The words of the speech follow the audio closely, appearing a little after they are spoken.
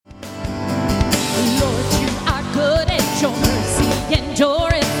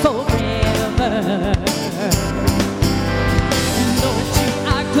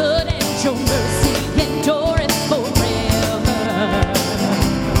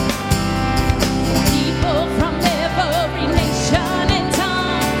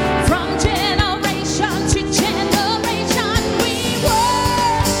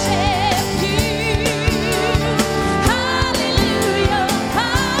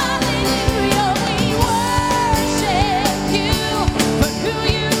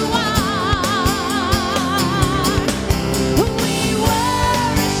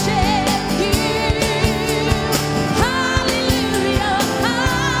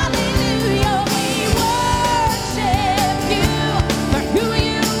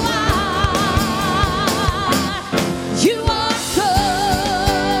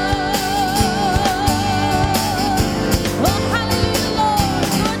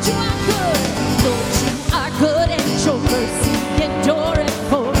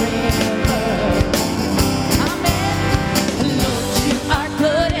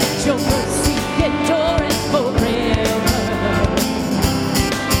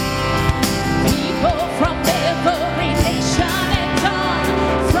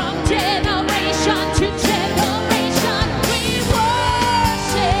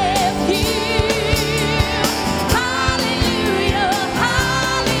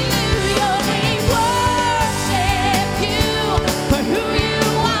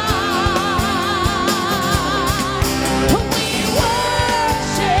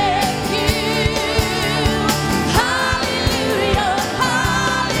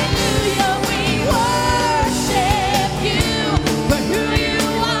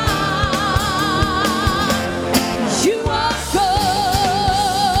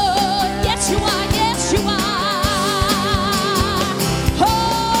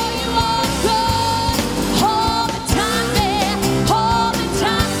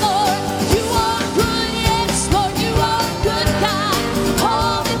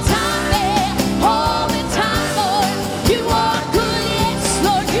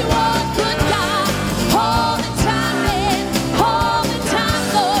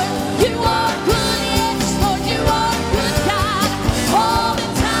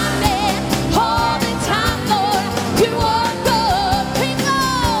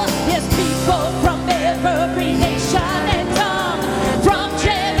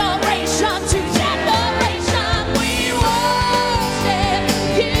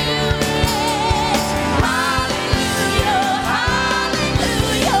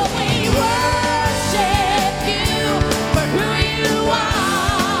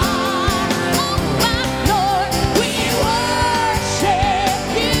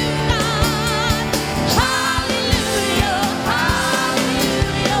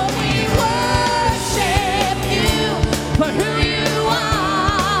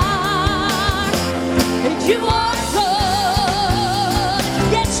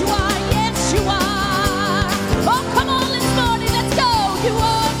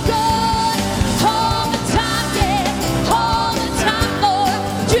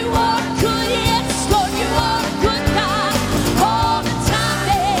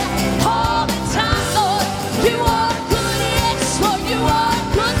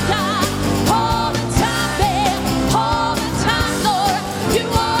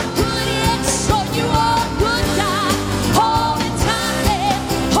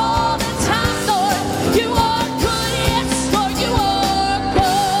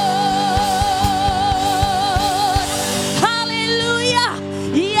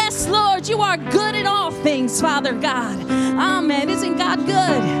praise, Father God. Amen. Isn't God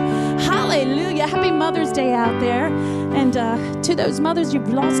good? Hallelujah. Happy Mother's Day out there. And to those mothers,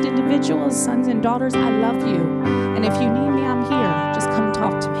 you've lost individuals, sons and daughters, I love you. And if you need me, I'm here. Just come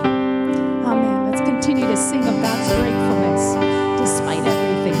talk to me. Amen. Let's continue to sing of God's gratefulness despite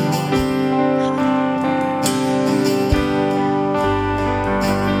everything, Lord.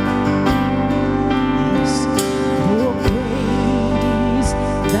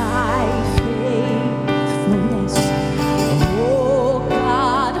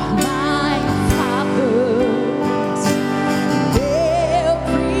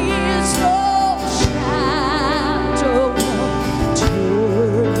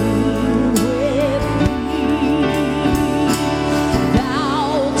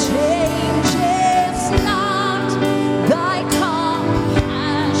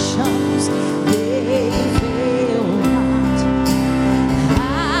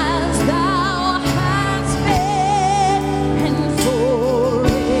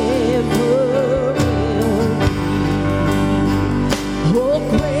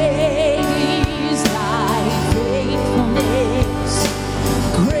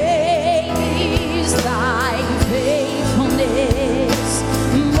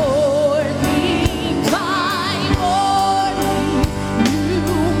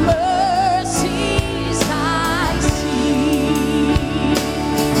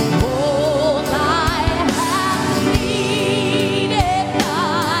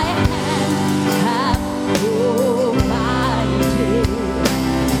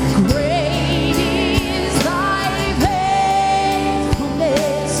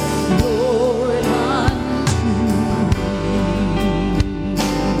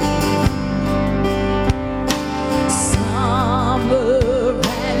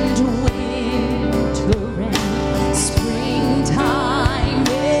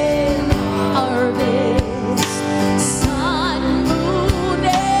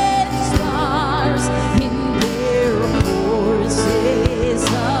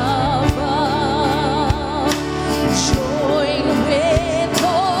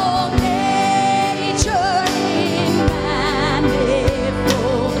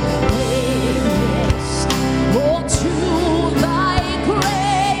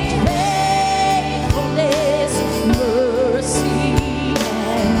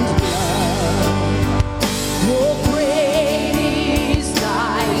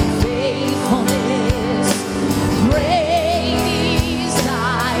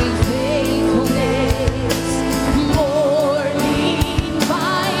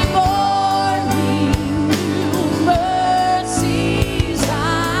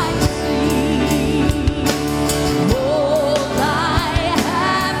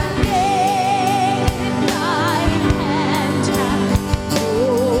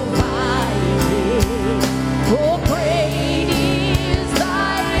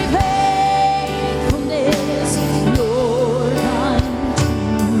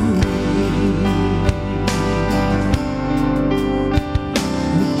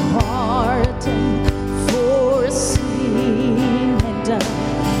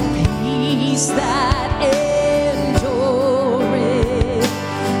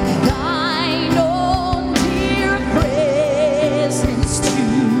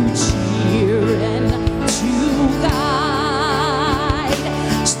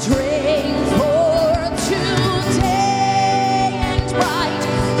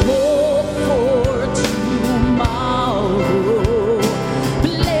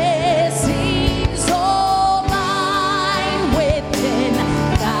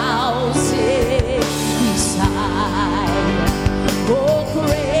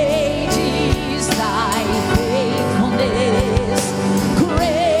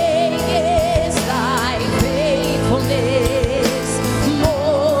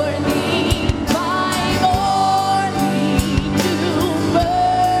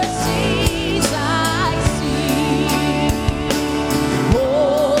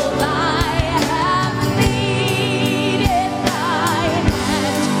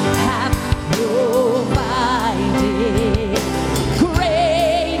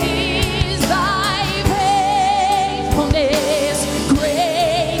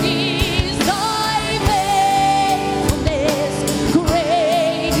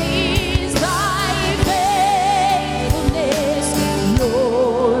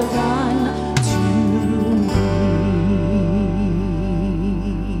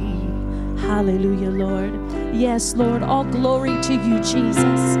 Yes, Lord, all glory to you,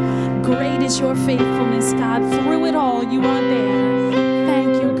 Jesus. Great is your faithfulness, God. Through it all, you are there.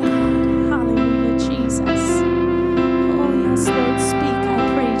 Thank you, God. Hallelujah, Jesus. Oh, yes, Lord, speak, I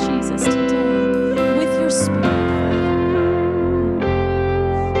pray, Jesus, today. With your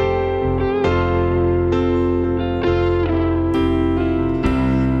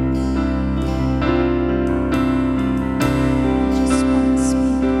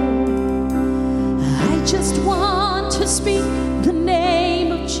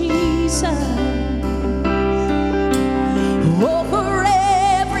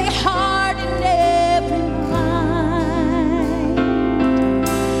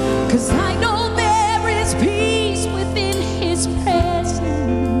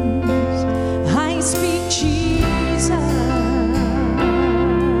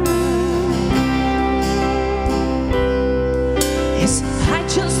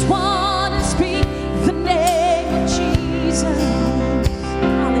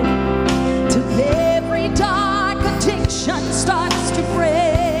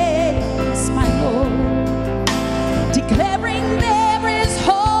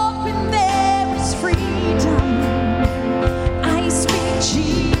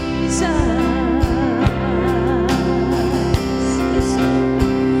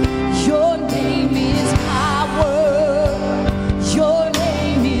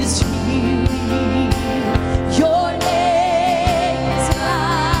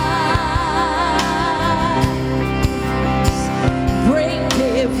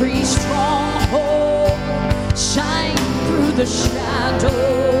the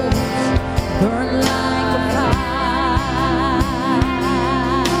shadows, burn like a fire.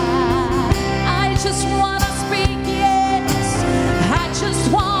 I just want to speak, yes, I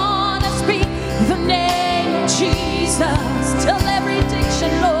just want to speak the name of Jesus till every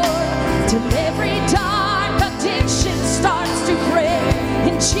addiction, Lord, till every dark addiction starts to break.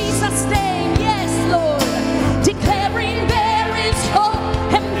 In Jesus' name, yes, Lord, declaring there is hope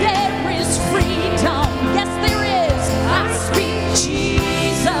and there is freedom. Yes, there is. I speak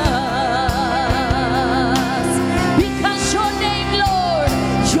Jesus, because your name, Lord,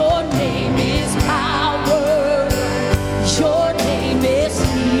 your name is power, your name is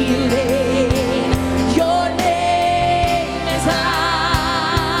healing, your name is life.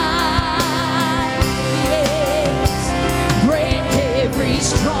 Yes, break every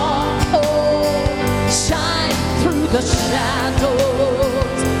stronghold, shine through the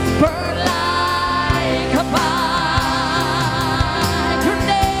shadows, burn like a fire.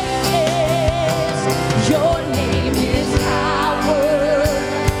 Your name is power,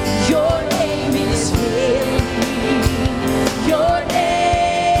 your name is healing, your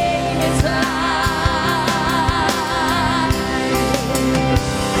name is life.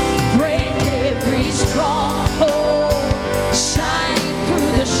 Break every stronghold, shine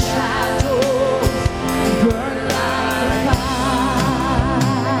through the shadows, burn like a fire.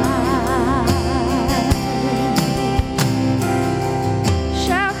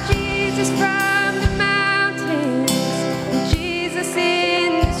 Shout Jesus from the mountains, Jesus in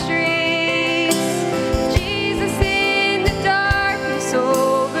the streets, Jesus in the darkness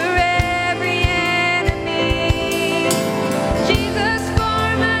over every enemy, Jesus for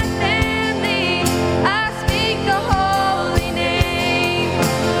my family. I speak the holy name,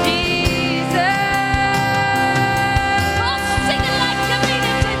 Jesus. Oh, sing it like you mean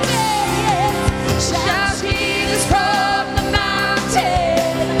it today, yes. Shout Jesus from the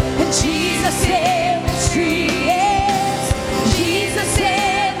mountain, and Jesus in the street, yes. Jesus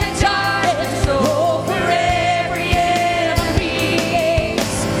in the darkness over every enemy, yes.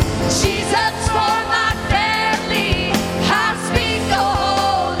 Jesus for my family, I speak the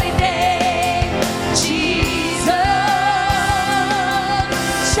holy name, Jesus.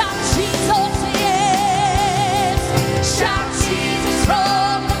 Shout Jesus, yes. Shout Jesus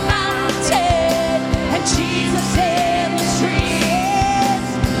from the mountain, and Jesus in the street, yes.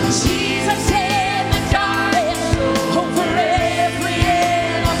 Jesus in the darkness over every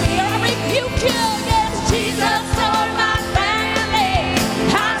enemy. I rebuke you, yes. Jesus for my family,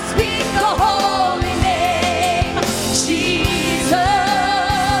 I speak the holy name, Jesus.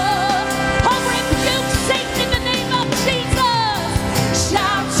 Oh, rebuke Satan in the name of Jesus.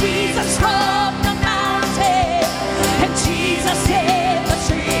 Shout Jesus from the mountain, and Jesus in the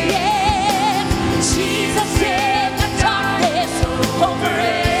street, yes. Jesus in the darkness over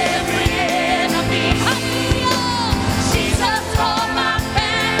every enemy. Hallelujah. Jesus for my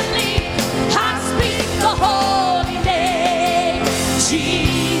family, I speak the holy name,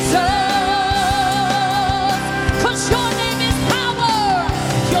 Jesus. 'Cause your name is power,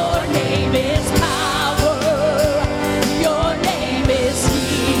 your name is power, your name is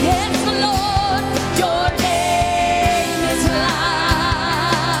healing. Yes, Lord, your name is life.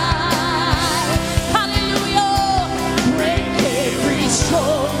 Hallelujah. Break every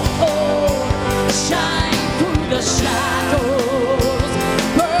stronghold, shine through the shadows,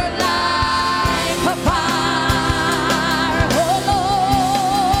 burn like a fire. Oh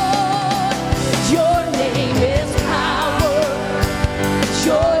Lord, your name is power,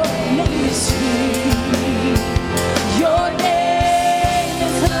 your name is healing, your name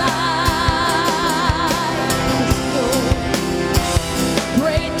is life.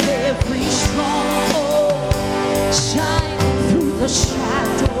 Break every stronghold, shine through the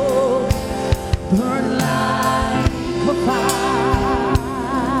shadow, burn like a fire.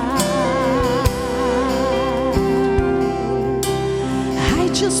 I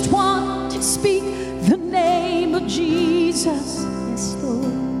just want to speak the name of Jesus, yes,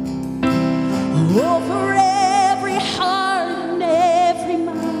 Lord, over every heart and every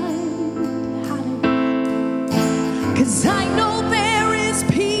mind. Hallelujah. 'Cause I know there is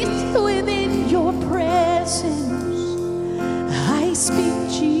peace within your presence. I speak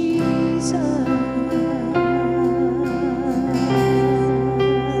Jesus.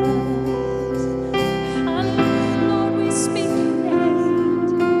 Hallelujah, Lord, we speak your name.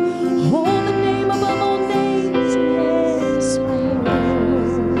 Oh, the name above all names, yes, Lord.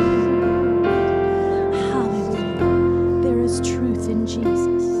 Hallelujah. There is truth in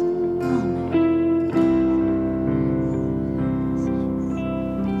Jesus. Amen.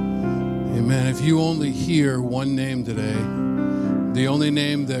 if you only hear one name today, the only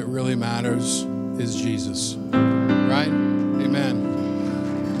name that really matters is Jesus. Right?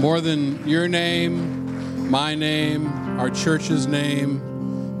 Amen. More than your name, my name, our church's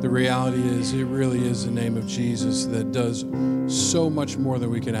name, the reality is it really is the name of Jesus that does so much more than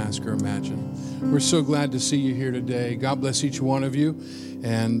we can ask or imagine. We're so glad to see you here today. God bless each one of you.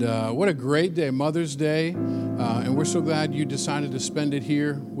 And what a great day, Mother's Day. And we're so glad you decided to spend it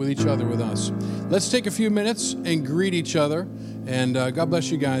here with each other with us. Let's take a few minutes and greet each other. And God bless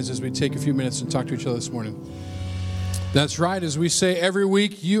you guys as we take a few minutes and talk to each other this morning. That's right. As we say every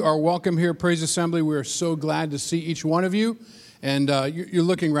week, you are welcome here at Praise Assembly. We are so glad to see each one of you. And you're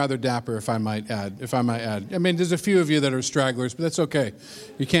looking rather dapper, if I might add. I mean, there's a few of you that are stragglers, but that's okay.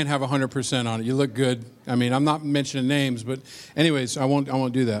 You can't have 100% on it. You look good. I mean, I'm not mentioning names, but anyways, I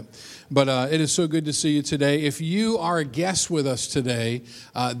won't do that. But it is so good to see you today. If you are a guest with us today,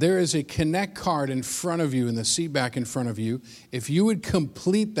 there is a Connect card in front of you, in the seat back in front of you. If you would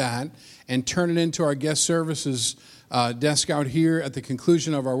complete that and turn it into our guest services desk out here at the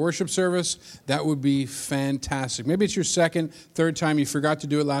conclusion of our worship service, that would be fantastic. Maybe it's your second, third time. You forgot to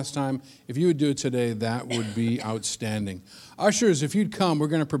do it last time. If you would do it today, that would be outstanding. Ushers, if you'd come, we're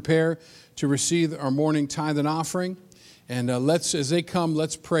going to prepare to receive our morning tithe and offering. And as they come,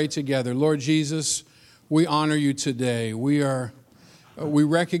 let's pray together. Lord Jesus, we honor you today. We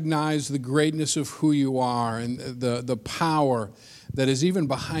recognize the greatness of who you are and the power that is even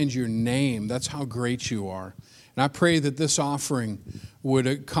behind your name. That's how great you are. And I pray that this offering would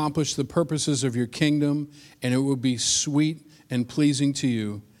accomplish the purposes of your kingdom, and it would be sweet and pleasing to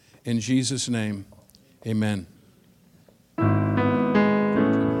you. In Jesus' name, amen.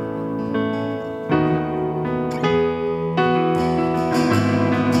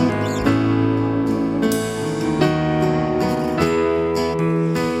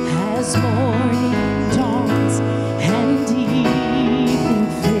 As morning dawns and evening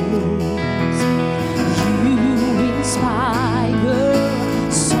fades, you inspire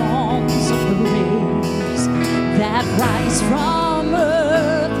songs of praise that rise from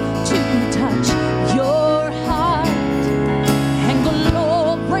earth to touch your heart and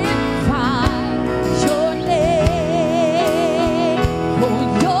glorify your name. Oh,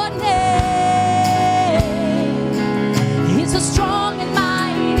 your name is a strong and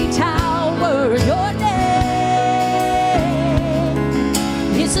mighty tower. Your name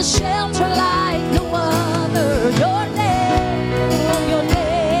is a shelter like no other. Your name, oh, your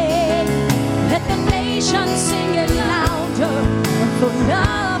name. Let the nations sing it louder. For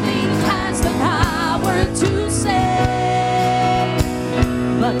nothing has the power to save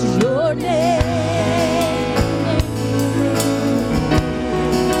but your name.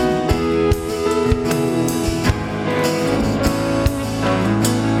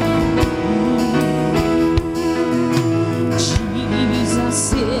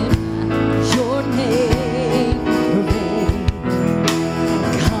 Jesus, in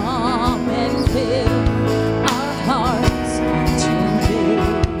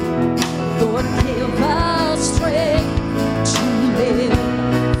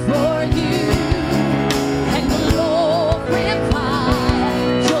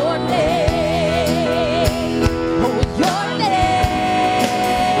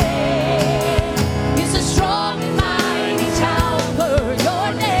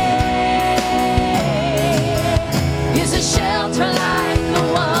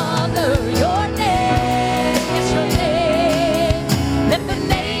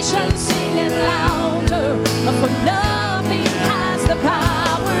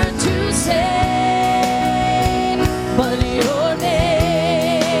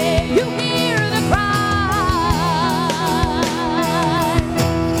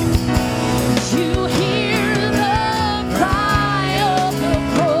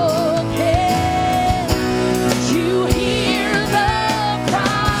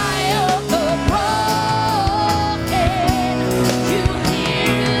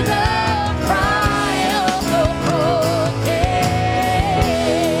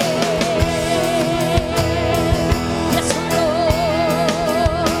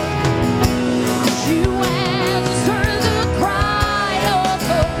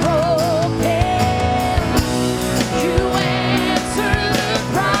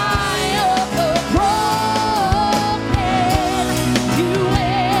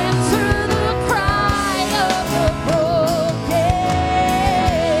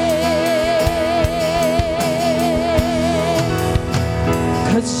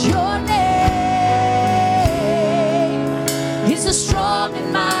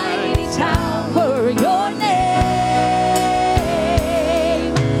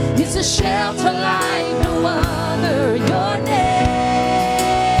a shelter like no other. Your name,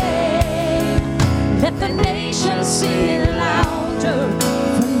 let the nations sing it louder.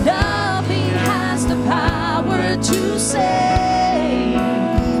 For nothing has the power to save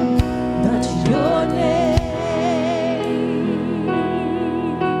but your name.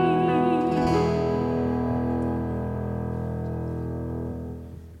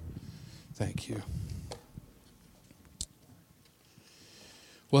 Thank you.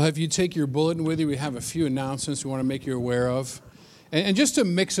 Well, if you take your bulletin with you, we have a few announcements we want to make you aware of. And just to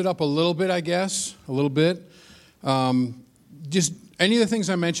mix it up a little bit, I guess, just any of the things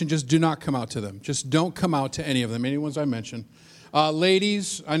I mentioned, just do not come out to them. Just don't come out to any of them, any ones I mentioned.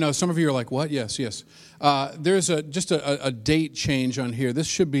 Ladies, I know some of you are like, what? Yes. There's just a date change on here. This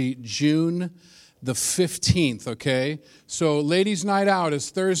should be June the 15th, okay? So ladies' night out is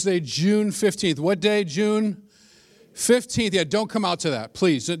Thursday, June 15th. What day? June 15th. Yeah, don't come out to that,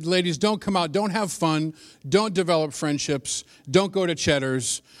 please. Ladies, don't come out. Don't have fun. Don't develop friendships. Don't go to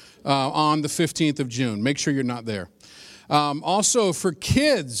Cheddar's on the 15th of June. Make sure you're not there. Also, for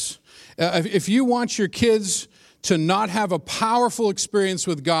kids, if you want your kids to not have a powerful experience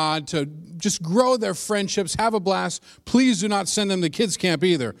with God, to just grow their friendships, have a blast, please do not send them to kids camp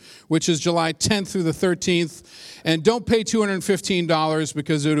either, which is July 10th through the 13th. And don't pay $215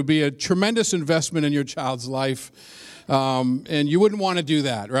 because it would be a tremendous investment in your child's life. And you wouldn't want to do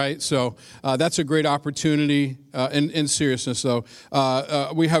that, right? So that's a great opportunity. In seriousness, though,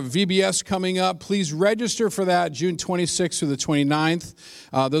 we have VBS coming up. Please register for that, June 26th through the 29th.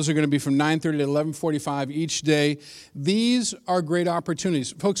 Those are going to be from 9:30 to 11:45 each day. These are great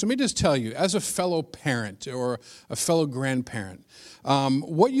opportunities. Folks, let me just tell you, as a fellow parent or a fellow grandparent,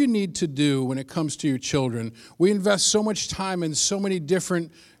 what you need to do when it comes to your children, we invest so much time in so many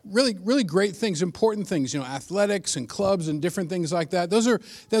different really great things, important things, athletics and clubs and different things like that. Those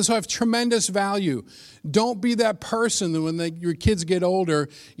have tremendous value. Don't be that person that when your kids get older,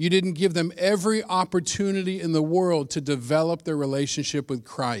 you didn't give them every opportunity in the world to develop their relationship with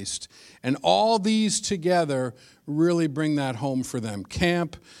Christ. And all these together really bring that home for them.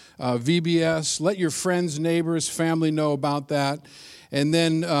 Camp, VBS, let your friends, neighbors, family know about that. And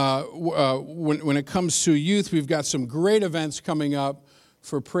then when it comes to youth, we've got some great events coming up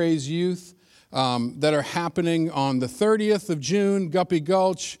for Praise Youth that are happening on the 30th of June, Guppy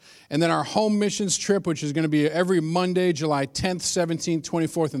Gulch, and then our home missions trip, which is going to be every Monday, July 10th, 17th,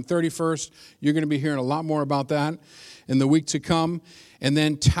 24th, and 31st. You're going to be hearing a lot more about that in the week to come. And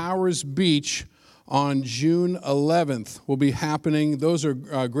then Towers Beach on June 11th will be happening. Those are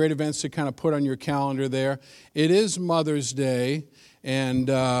great events to kind of put on your calendar there. It is Mother's Day,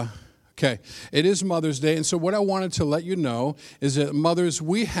 and it is Mother's Day, and so what I wanted to let you know is that mothers,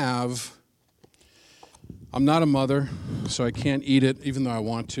 I'm not a mother, so I can't eat it even though I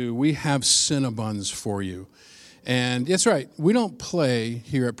want to. We have Cinnabons for you. And that's right, we don't play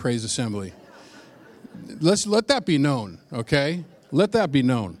here at Praise Assembly. Let that be known, okay? Let that be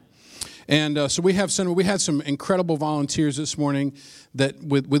known. And so we had some incredible volunteers this morning that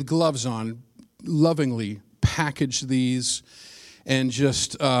with gloves on lovingly packaged these. And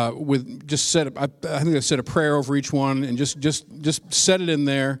I think I said a prayer over each one, and just set it in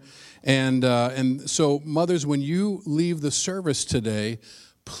there. And so mothers, when you leave the service today,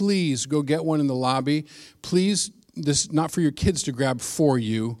 please go get one in the lobby. Please, this is not for your kids to grab for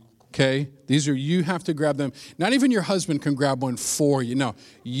you. Okay? You have to grab them. Not even your husband can grab one for you. No,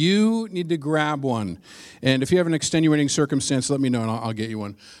 you need to grab one. And if you have an extenuating circumstance, let me know and I'll get you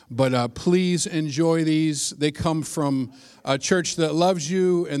one. But please enjoy these. They come from a church that loves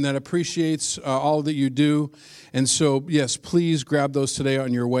you and that appreciates all that you do. And so, yes, please grab those today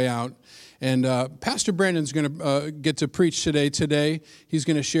on your way out. And Pastor Brandon's going to get to preach today. He's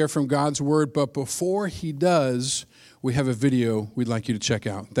going to share from God's Word. But before he does, we have a video we'd like you to check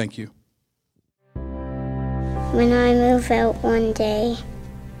out. Thank you. When I move out one day,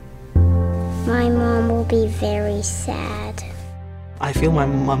 my mom will be very sad. I feel my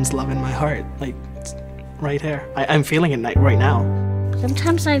mom's love in my heart, like it's right here. I'm feeling it right now.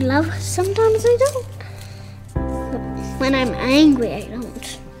 Sometimes I love, sometimes I don't. When I'm angry, I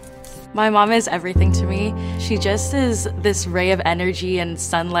don't. My mom is everything to me. She just is this ray of energy and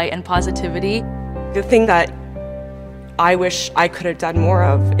sunlight and positivity. The thing that I wish I could have done more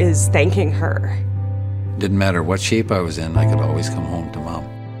of is thanking her. Didn't matter what shape I was in, I could always come home to Mom.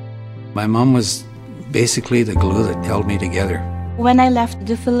 My mom was basically the glue that held me together. When I left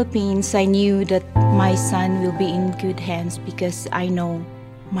the Philippines, I knew that my son will be in good hands because I know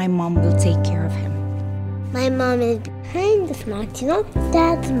my mom will take care of him. My mom is kind of smart,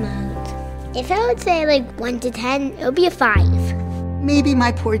 Dad's smart. If I would say 1 to 10, it would be a 5. Maybe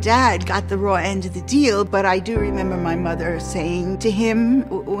my poor dad got the raw end of the deal, but I do remember my mother saying to him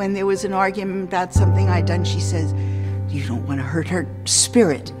when there was an argument about something I'd done, she says, "You don't want to hurt her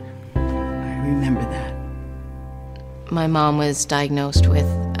spirit." I remember that. My mom was diagnosed with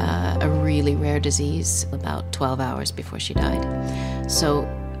a really rare disease about 12 hours before she died. So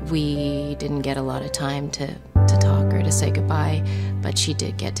we didn't get a lot of time to talk or to say goodbye, but she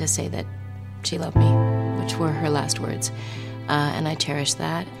did get to say that she loved me, which were her last words. And I cherish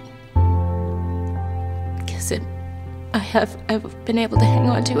that because I've been able to hang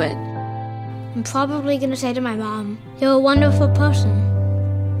on to it. I'm probably going to say to my mom, "You're a wonderful person.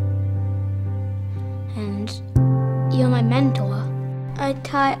 And you're my mentor." I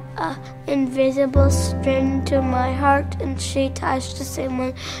tie an invisible string to my heart, and she ties the same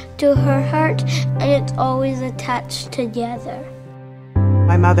one to her heart, and it's always attached together.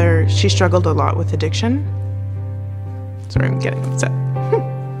 My mother, she struggled a lot with addiction. Sorry, I'm getting upset.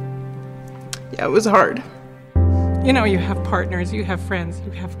 Yeah, it was hard. You know, you have partners, you have friends,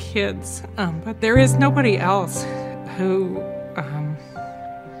 you have kids, but there is nobody else who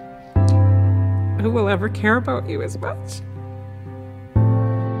will ever care about you as much.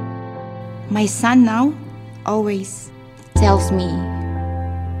 My son now always tells me,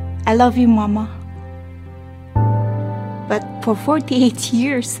 "I love you, Mama." But for 48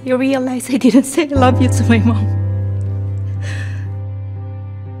 years, I realized I didn't say I love you to my mom.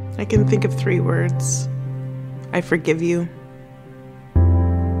 I can think of 3 words. I forgive you.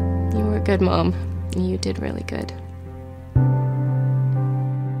 You were a good mom. You did really good.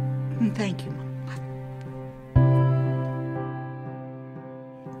 Thank you, Mom.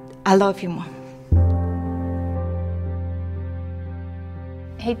 I love you, Mom.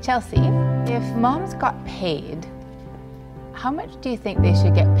 Hey, Chelsea, if moms got paid, how much do you think they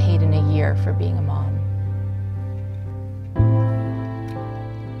should get paid in a year for being a mom?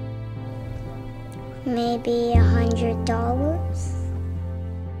 Maybe $100.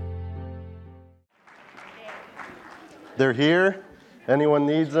 They're here. Anyone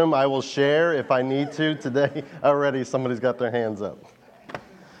needs them, I will share if I need to today. Already somebody's got their hands up.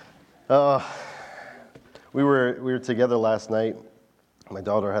 We were together last night. My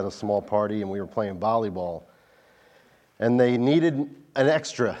daughter had a small party and we were playing volleyball. And they needed an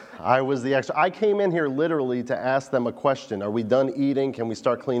extra. I was the extra. I came in here literally to ask them a question. Are we done eating? Can we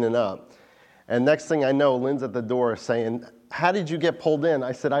start cleaning up? And next thing I know, Lynn's at the door saying, "How did you get pulled in?"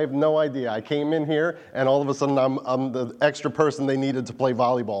 I said, "I have no idea. I came in here and all of a sudden I'm the extra person they needed to play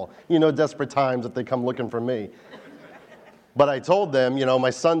volleyball. You know, desperate times that they come looking for me." But I told them, you know, my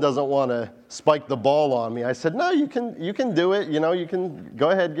son doesn't want to spike the ball on me. I said, "No, you can do it. You know, you can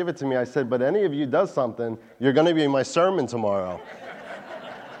go ahead, give it to me." I said, "But any of you does something, you're going to be in my sermon tomorrow."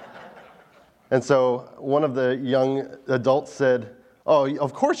 And so one of the young adults said, "Oh,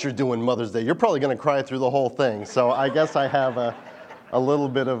 of course you're doing Mother's Day. You're probably going to cry through the whole thing." So I guess I have a little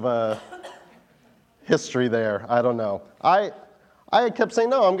bit of a history there. I don't know. I kept saying,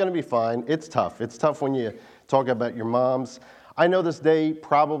 "No, I'm going to be fine." It's tough. It's tough when you talk about your moms. I know this day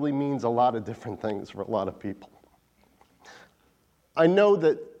probably means a lot of different things for a lot of people. I know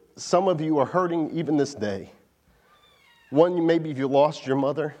that some of you are hurting even this day. One, maybe you lost your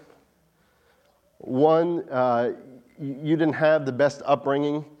mother. One, you didn't have the best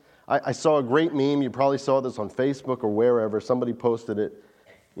upbringing. I saw a great meme. You probably saw this on Facebook or wherever. Somebody posted it.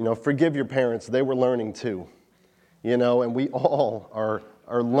 You know, forgive your parents. They were learning too. You know, and we all are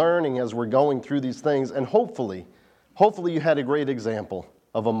learning as we're going through these things. And hopefully you had a great example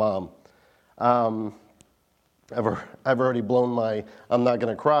of a mom. I've already blown my "I'm not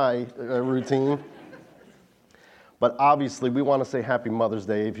going to cry" routine. But obviously, we want to say Happy Mother's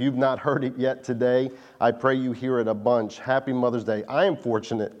Day. If you've not heard it yet today, I pray you hear it a bunch. Happy Mother's Day. I am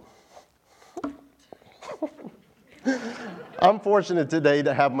fortunate. I'm fortunate today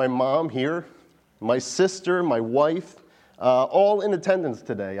to have my mom here, my sister, my wife, all in attendance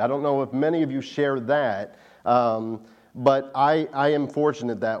today. I don't know if many of you share that, but I am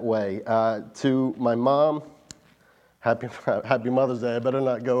fortunate that way. To my mom, Happy Mother's Day. I better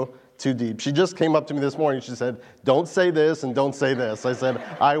not go too deep. She just came up to me this morning. She said, "Don't say this and don't say this." I said,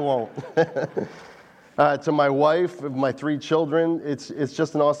 "I won't." To my wife, my 3 children, it's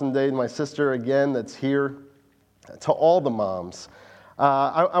just an awesome day. My sister, again, that's here. To all the moms.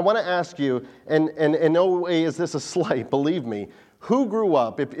 I want to ask you, and in no way is this a slight, believe me, who grew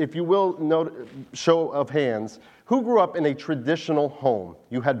up, if you will, show of hands, who grew up in a traditional home?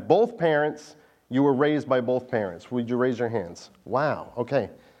 You had both parents, you were raised by both parents. Would you raise your hands? Wow, okay.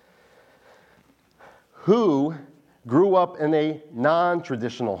 Who grew up in a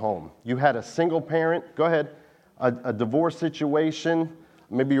non-traditional home? You had a single parent, go ahead, a divorce situation,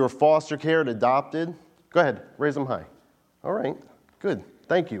 maybe you're foster cared, adopted. Go ahead, raise them high. All right, good,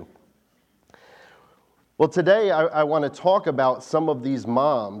 thank you. Well, today I want to talk about some of these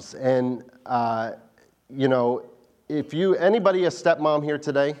moms, and if anybody a stepmom here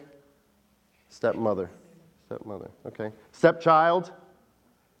today? Stepmother, okay. Stepchild,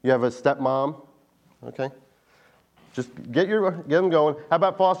 you have a stepmom, okay. Just get them going. How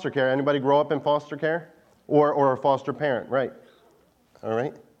about foster care? Anybody grow up in foster care? Or a foster parent, right? All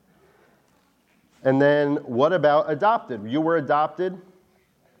right. And then what about adopted? You were adopted?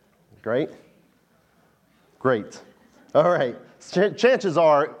 Great. All right. Chances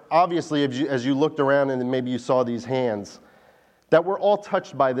are, obviously, as you looked around and maybe you saw these hands, that we're all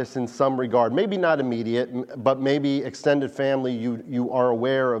touched by this in some regard. Maybe not immediate, but maybe extended family, you are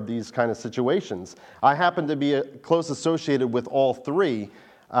aware of these kind of situations. I happen to be close associated with all three,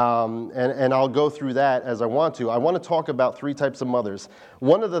 and I'll go through that as I want to. I want to talk about three types of mothers.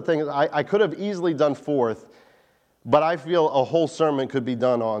 One of the things, I could have easily done fourth, but I feel a whole sermon could be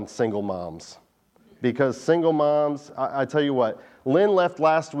done on single moms. Because single moms, I tell you what, Lynn left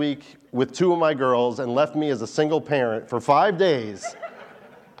last week with two of my girls and left me as a single parent for 5 days.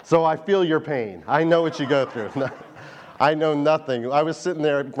 So I feel your pain. I know what you go through. I know nothing. I was sitting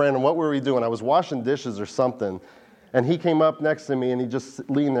there, Brandon, what were we doing? I was washing dishes or something. And he came up next to me and he just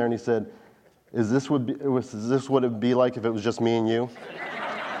leaned there and he said, is this what it'd be like if it was just me and you?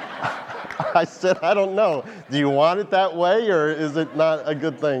 I said, I don't know. Do you want it that way or is it not a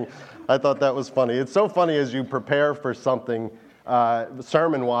good thing? I thought that was funny. It's so funny as you prepare for something,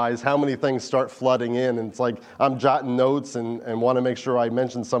 sermon-wise, how many things start flooding in. And it's like I'm jotting notes and want to make sure I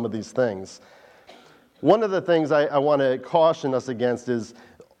mention some of these things. One of the things I want to caution us against is,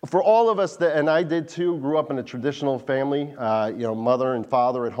 for all of us, and I did too, grew up in a traditional family, mother and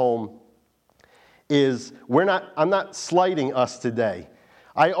father at home, I'm not slighting us today.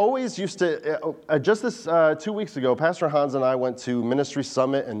 I always used to, just this 2 weeks ago, Pastor Hans and I went to Ministry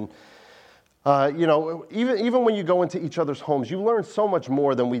Summit, and even when you go into each other's homes, you learn so much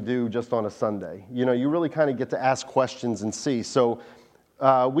more than we do just on a Sunday. You really kind of get to ask questions and see. So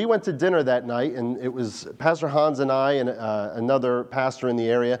we went to dinner that night, and it was Pastor Hans and I and another pastor in the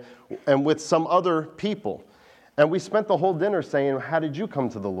area, and with some other people. And we spent the whole dinner saying, how did you come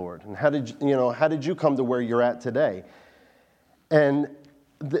to the Lord? And how did you come to where you're at today? And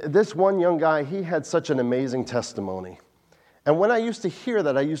this one young guy, he had such an amazing testimony. And when I used to hear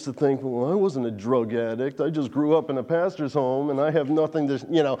that, I used to think, well, I wasn't a drug addict. I just grew up in a pastor's home, and I have nothing to,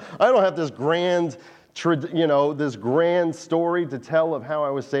 I don't have this grand, this grand story to tell of how I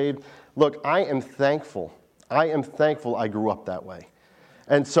was saved. Look, I am thankful. I grew up that way.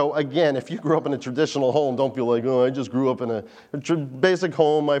 And so, again, if you grew up in a traditional home, don't be like, oh, I just grew up in a basic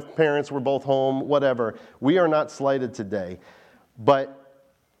home. My parents were both home, whatever. We are not slighted today. But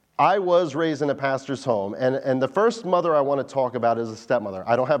I was raised in a pastor's home, and the first mother I want to talk about is a stepmother.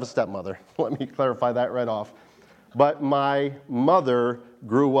 I don't have a stepmother. Let me clarify that right off. But my mother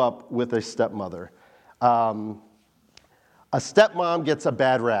grew up with a stepmother. A stepmom gets a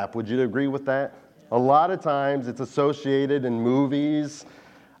bad rap. Would you agree with that? A lot of times it's associated in movies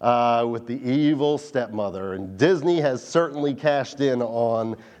with the evil stepmother, and Disney has certainly cashed in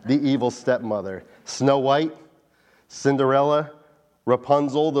on the evil stepmother. Snow White, Cinderella,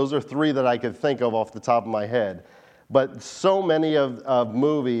 Rapunzel, those are three that I could think of off the top of my head. But so many of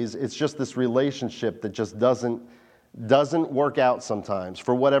movies, it's just this relationship that just doesn't work out sometimes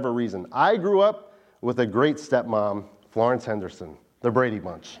for whatever reason. I grew up with a great stepmom, Florence Henderson, the Brady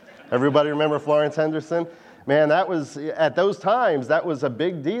Bunch. Everybody remember Florence Henderson? Man, that was, at those times, that was a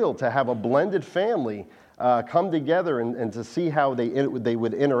big deal to have a blended family come together and to see how they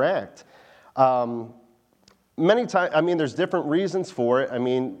would interact. Many times, there's different reasons for it.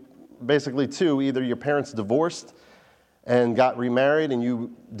 Basically two. Either your parents divorced and got remarried and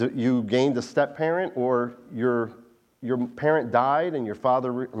you gained a step-parent, or your parent died and your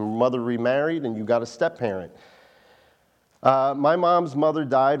father or mother remarried and you got a step-parent. My mom's mother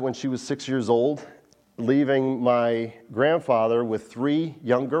died when she was 6 years old, leaving my grandfather with 3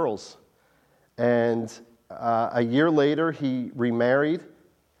 young girls. And a year later, he remarried,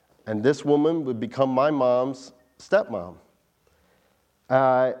 and this woman would become my mom's stepmom.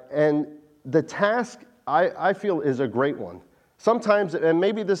 And the task, I feel, is a great one. Sometimes, and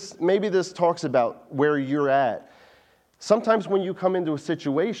maybe this talks about where you're at. Sometimes when you come into a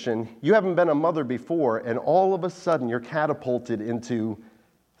situation, you haven't been a mother before, and all of a sudden you're catapulted into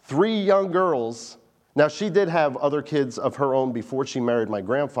 3 young girls. Now, she did have other kids of her own before she married my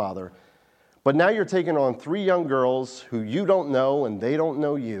grandfather, but now you're taking on 3 young girls who you don't know and they don't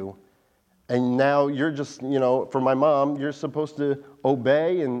know you, And now you're just, for my mom, you're supposed to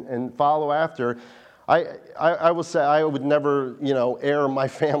obey and follow after. I will say I would never, air my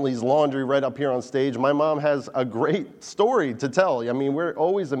family's laundry right up here on stage. My mom has a great story to tell. I mean, we're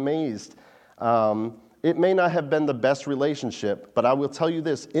always amazed. It may not have been the best relationship, but I will tell you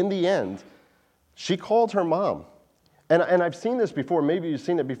this. In the end, she called her mom. And I've seen this before, maybe you've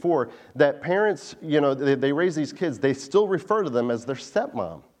seen it before, that parents, they raise these kids, they still refer to them as their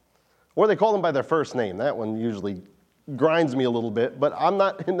stepmom. Or they call them by their first name. That one usually grinds me a little bit, but I'm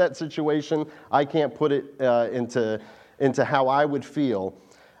not in that situation. I can't put it into how I would feel.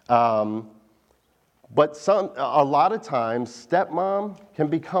 But a lot of times, stepmom can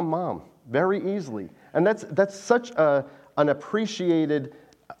become mom very easily. And that's such an appreciated,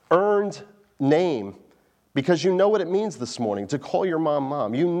 earned name, because you know what it means this morning to call your mom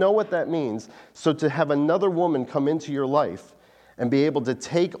mom. You know what that means. So to have another woman come into your life and be able to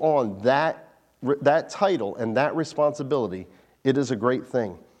take on that title and that responsibility, it is a great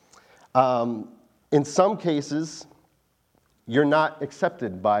thing. In some cases, you're not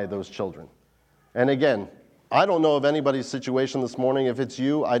accepted by those children. And again, I don't know of anybody's situation this morning. If it's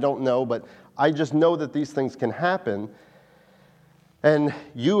you, I don't know, but I just know that these things can happen. And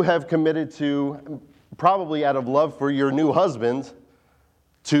you have committed to, probably out of love for your new husband,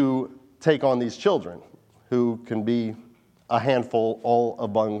 to take on these children who can be a handful all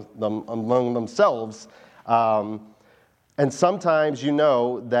among themselves. And sometimes you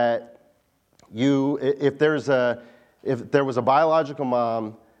know that if there was a biological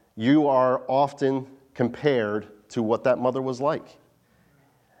mom, you are often compared to what that mother was like.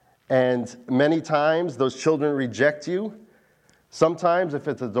 And many times those children reject you. Sometimes if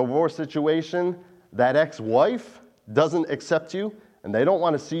it's a divorce situation, that ex-wife doesn't accept you, and they don't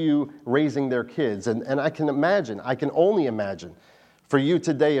want to see you raising their kids. And I can only imagine, for you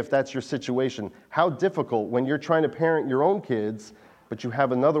today, if that's your situation, how difficult when you're trying to parent your own kids, but you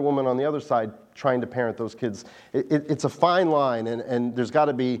have another woman on the other side trying to parent those kids. It's a fine line, and there's got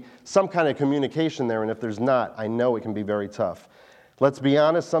to be some kind of communication there, and if there's not, I know it can be very tough. Let's be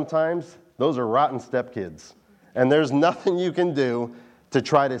honest, sometimes those are rotten stepkids, and there's nothing you can do to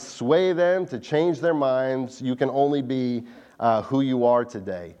try to sway them, to change their minds. You can only be who you are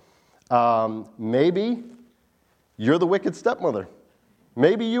today. Maybe you're the wicked stepmother.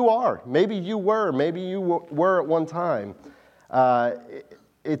 Maybe you are. Maybe you were. Maybe you were at one time.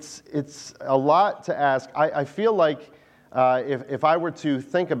 It's a lot to ask. I feel like if I were to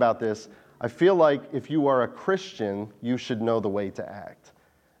think about this, I feel like if you are a Christian, you should know the way to act.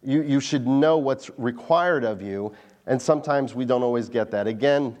 You should know what's required of you, and sometimes we don't always get that.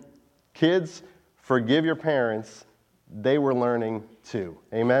 Again, kids, forgive your parents. They were learning too.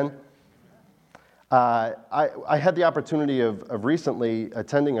 Amen? I had the opportunity of recently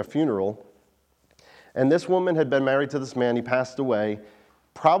attending a funeral, and this woman had been married to this man. He passed away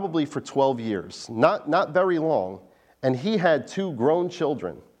probably for 12 years, not very long, and he had 2 grown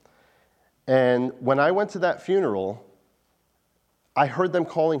children. And when I went to that funeral, I heard them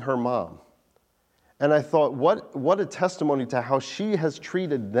calling her mom. And I thought, what a testimony to how she has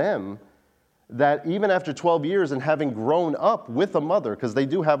treated them, that even after 12 years and having grown up with a mother, because they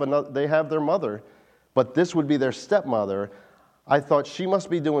have their mother, but this would be their stepmother, I thought she must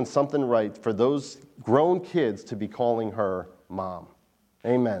be doing something right for those grown kids to be calling her mom.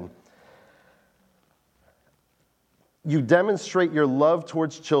 Amen. You demonstrate your love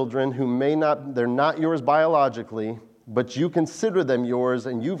towards children who they're not yours biologically, but you consider them yours,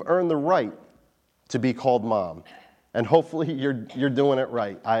 and you've earned the right to be called mom. And hopefully you're doing it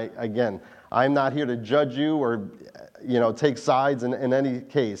right. I'm not here to judge you or take sides in any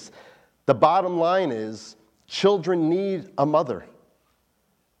case. The bottom line is children need a mother.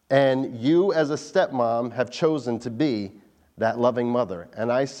 And you as a stepmom have chosen to be that loving mother.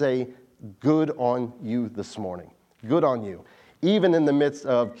 And I say good on you this morning. Good on you. Even in the midst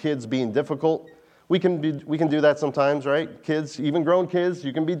of kids being difficult, we can do that sometimes, right? Kids, even grown kids,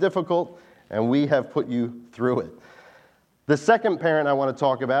 you can be difficult, and we have put you through it. The second parent I want to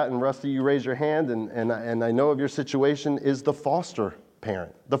talk about, and Rusty, you raise your hand, and I know of your situation, is the foster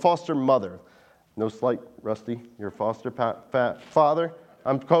parent, the foster mother. No slight, Rusty, your foster father.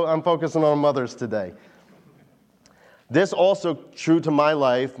 I'm focusing on mothers today. This also true to my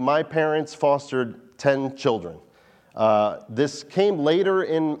life. My parents fostered 10 children. This came later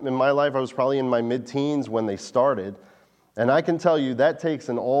in my life. I was probably in my mid-teens when they started. And I can tell you that takes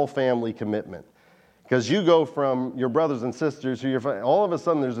an all-family commitment. Because you go from your brothers and sisters to your all of a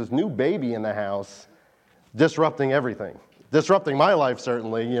sudden there's this new baby in the house disrupting everything. Disrupting my life,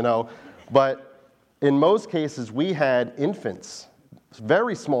 certainly, But in most cases, we had infants,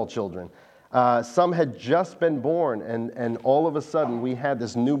 very small children. Some had just been born, and all of a sudden we had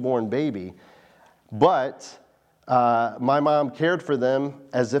this newborn baby. But my mom cared for them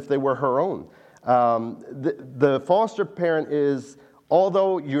as if they were her own. The foster parent is,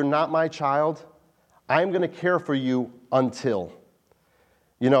 although you're not my child, I'm going to care for you until.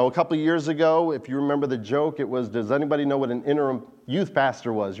 You know, a couple of years ago, if you remember the joke, it was, does anybody know what an interim youth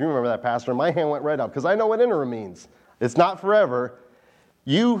pastor was? You remember that, pastor? My hand went right up because I know what interim means. It's not forever.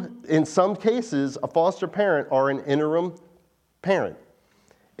 You, in some cases, a foster parent are an interim parent.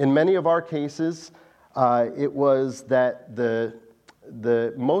 In many of our cases, it was that the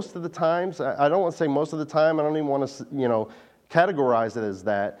most of the times, I don't want to say most of the time, I don't even want to, categorize it as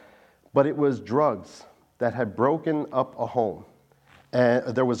that, but it was drugs that had broken up a home.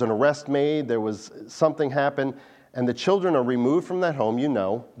 And there was an arrest made, there was something happened, and the children are removed from that home,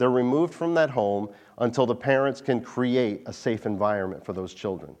 they're removed from that home until the parents can create a safe environment for those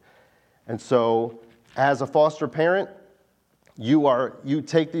children. And so, as a foster parent, you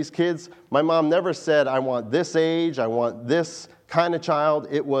take these kids. My mom never said, I want this age, I want this kind of child.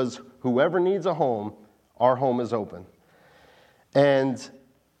 It was, whoever needs a home, our home is open. And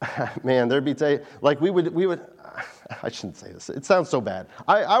man, there'd be we would. I shouldn't say this. It sounds so bad.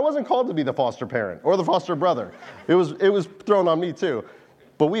 I wasn't called to be the foster parent or the foster brother. It was thrown on me too.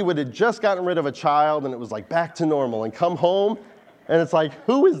 But we would have just gotten rid of a child, and it was like back to normal. And come home, and it's like,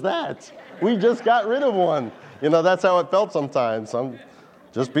 who is that? We just got rid of one. That's how it felt sometimes. I'm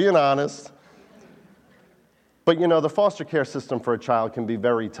just being honest. But the foster care system for a child can be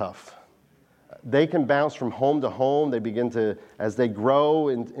very tough. They can bounce from home to home. They begin to, as they grow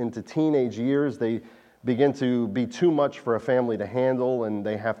into teenage years, they begin to be too much for a family to handle, and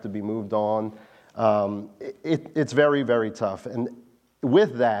they have to be moved on. It's very, very tough. And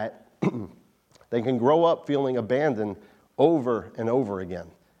with that, they can grow up feeling abandoned over and over again,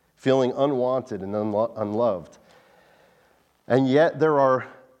 feeling unwanted and unloved. And yet there are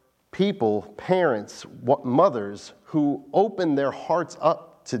people, parents, mothers, who open their hearts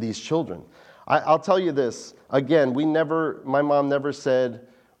up to these children. I'll tell you this, again, my mom never said,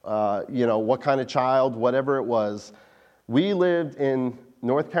 what kind of child, whatever it was. We lived in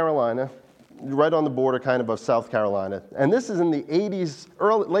North Carolina, right on the border kind of South Carolina. And this is in the 80s,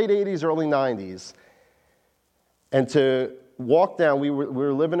 late 80s, early 90s. And to walk down, we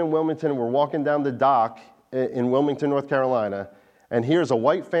were living in Wilmington, we're walking down the dock in Wilmington, North Carolina, and here's a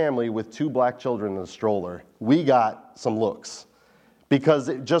white family with 2 black children in a stroller. We got some looks. Because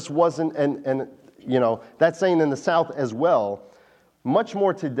it just wasn't, and that's saying in the South as well. Much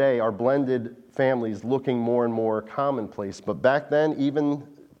more today are blended families looking more and more commonplace. But back then, even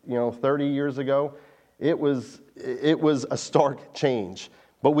 30 years ago, it was a stark change.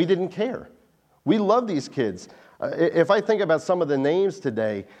 But we didn't care. We love these kids. If I think about some of the names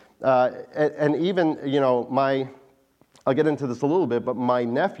today, and even I'll get into this a little bit, but my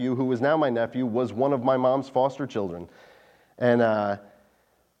nephew, who is now my nephew, was one of my mom's foster children. And I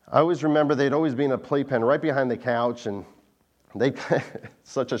always remember they'd always be in a playpen right behind the couch, and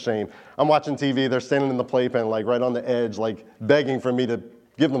such a shame. I'm watching TV, they're standing in the playpen, like right on the edge, like begging for me to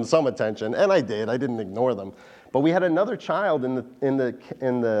give them some attention, and I did. I didn't ignore them. But we had another child in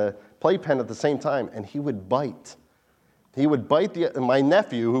the playpen at the same time, and he would bite. He would bite my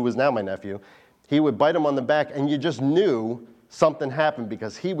nephew, who was now my nephew. He would bite him on the back, and you just knew something happened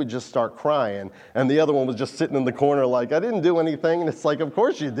because he would just start crying, and the other one was just sitting in the corner like, I didn't do anything, and it's like, of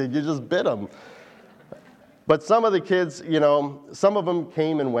course you did, you just bit him. But some of the kids, some of them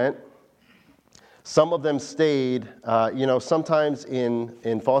came and went. Some of them stayed. Sometimes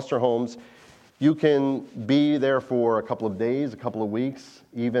in foster homes, you can be there for a couple of days, a couple of weeks,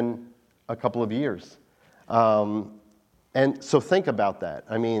 even a couple of years. And so think about that.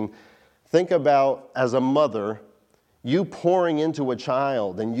 Think about, as a mother, you pouring into a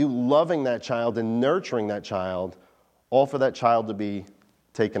child and you loving that child and nurturing that child, all for that child to be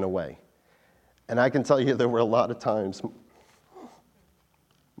taken away. And I can tell you there were a lot of times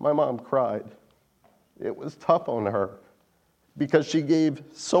my mom cried. It was tough on her because she gave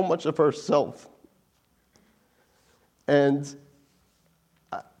so much of herself. And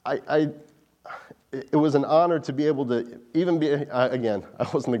it was an honor to be able to even be, again, I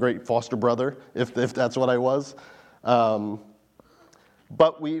wasn't a great foster brother, if that's what I was.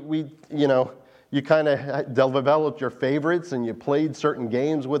 But you kind of developed your favorites and you played certain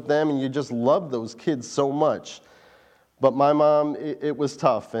games with them and you just loved those kids so much. But my mom, it was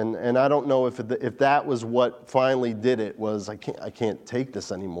tough, and I don't know if that was what finally did it, was I can't take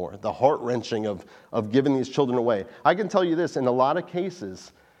this anymore. The heart-wrenching of giving these children away. I can tell you this, in a lot of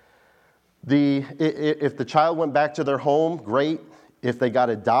cases, if the child went back to their home, great. If they got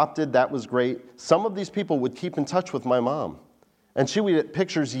adopted, that was great. Some of these people would keep in touch with my mom. And she would get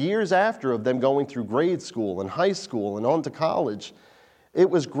pictures years after of them going through grade school and high school and on to college. It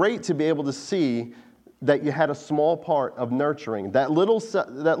was great to be able to see that you had a small part of nurturing. That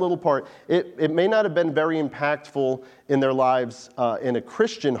little part, it may not have been very impactful in their lives in a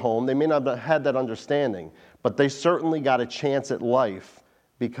Christian home. They may not have had that understanding. But they certainly got a chance at life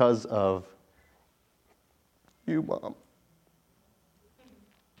because of you, Mom.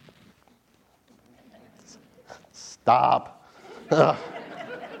 Stop.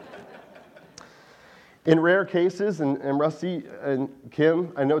 In rare cases, and Rusty and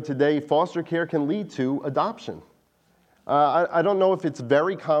Kim, I know today foster care can lead to adoption. I don't know if it's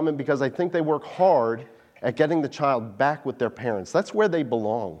very common because I think they work hard at getting the child back with their parents. That's where they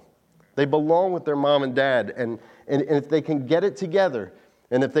belong. They belong with their mom and dad, and if they can get it together,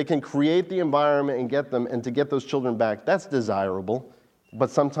 and if they can create the environment and get them, and to get those children back, that's desirable, but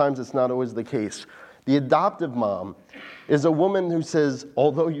sometimes it's not always the case. The adoptive mom is a woman who says,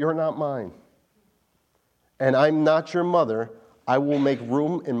 although you're not mine, and I'm not your mother, I will make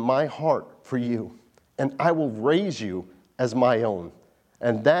room in my heart for you, and I will raise you as my own.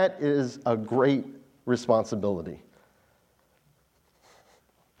 And that is a great responsibility.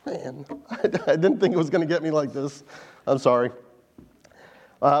 Man, I didn't think it was going to get me like this. I'm sorry.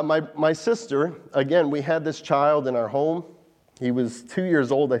 My sister, again, we had this child in our home. He was 2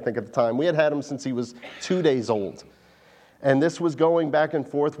 years old, I think, at the time. We had him since he was 2 days old. And this was going back and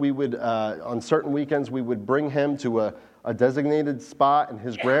forth. We would, on certain weekends, we would bring him to a designated spot, and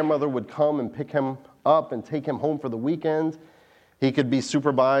his grandmother would come and pick him up and take him home for the weekend. He could be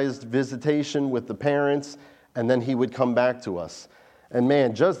supervised visitation with the parents, and then he would come back to us. And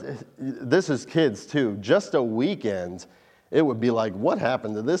man, this is kids too. Just a weekend, it would be like, what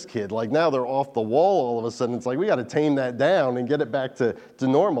happened to this kid? Like now they're off the wall all of a sudden. It's like we got to tame that down and get it back to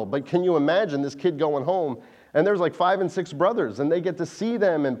normal. But can you imagine this kid going home and there's like 5 and 6 brothers and they get to see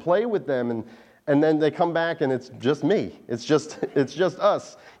them and play with them and then they come back and it's just me. It's just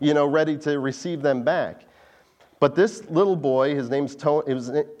us, ready to receive them back. But this little boy, his name's it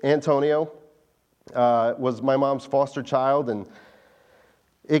was Antonio, was my mom's foster child, and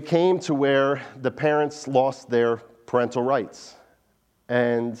it came to where the parents lost their parental rights.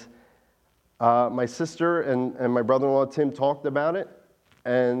 And my sister and my brother-in-law, Tim, talked about it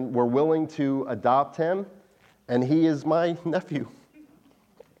and were willing to adopt him. And he is my nephew.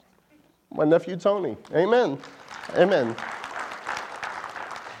 My nephew, Tony. Amen. Amen.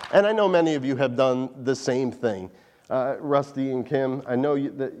 And I know many of you have done the same thing. Rusty and Kim, I know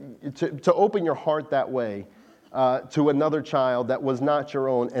that to open your heart that way, to another child that was not your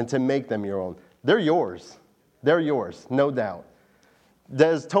own and to make them your own. They're yours. They're yours, no doubt.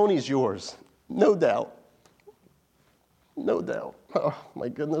 Tony's yours, no doubt. No doubt. Oh, my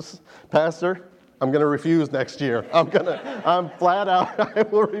goodness. Pastor, I'm going to refuse next year. I'm flat out, I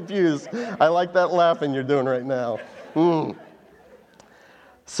will refuse. I like that laughing you're doing right now.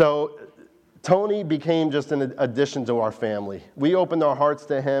 So Tony became just an addition to our family. We opened our hearts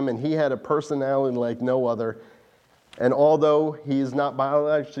to him, and he had a personality like no other. And although he is not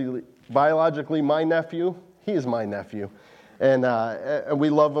biologically my nephew, he is my nephew. And we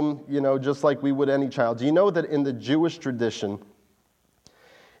love him, just like we would any child. Do you know that in the Jewish tradition,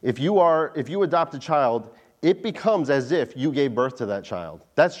 if you adopt a child, it becomes as if you gave birth to that child.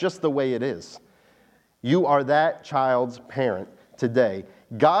 That's just the way it is. You are that child's parent today.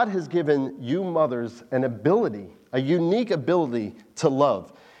 God has given you mothers an ability, a unique ability to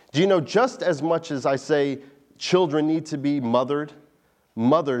love. Do you know, just as much as I say children need to be mothered,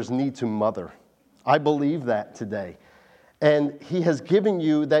 mothers need to mother. I believe that today. And he has given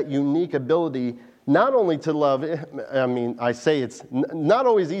you that unique ability not only to love, I say it's not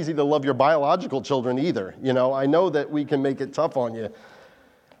always easy to love your biological children either. I know that we can make it tough on you.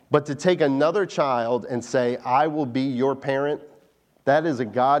 But to take another child and say, I will be your parent, that is a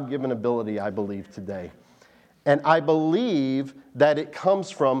God-given ability, I believe, today. And I believe that it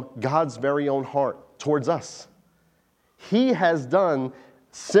comes from God's very own heart towards us. He has done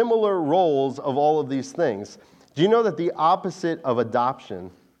similar roles of all of these things. Do you know that the opposite of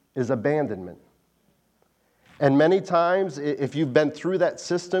adoption is abandonment? And many times, if you've been through that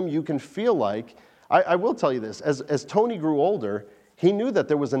system, you can feel like, I will tell you this, as Tony grew older, he knew that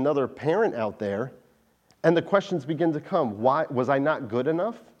there was another parent out there, and the questions begin to come. Why? Was I not good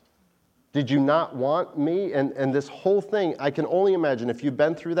enough? Did you not want me? And this whole thing, I can only imagine, if you've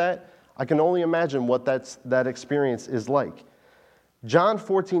been through that, I can only imagine what that experience is like. John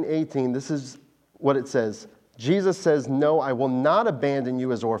 14:18, this is what it says. Jesus says, no, I will not abandon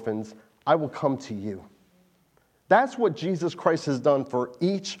you as orphans. I will come to you. That's what Jesus Christ has done for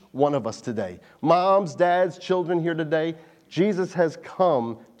each one of us today. Moms, dads, children here today, Jesus has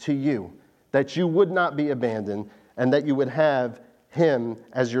come to you that you would not be abandoned and that you would have him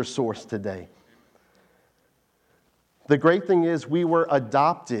as your source today. The great thing is we were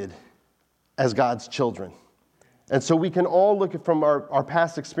adopted as God's children. And so we can all look at from our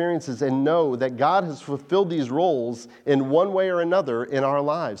past experiences and know that God has fulfilled these roles in one way or another in our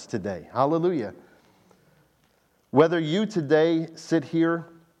lives today. Hallelujah. Whether you today sit here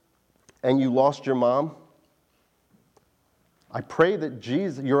and you lost your mom, I pray that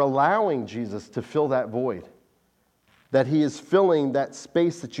you're allowing Jesus to fill that void, that he is filling that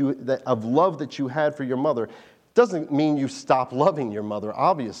space of love that you had for your mother. Doesn't mean you stop loving your mother,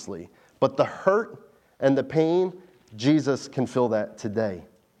 obviously, but the hurt and the pain, Jesus can fill that today.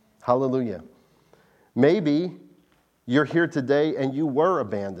 Hallelujah. Maybe you're here today and you were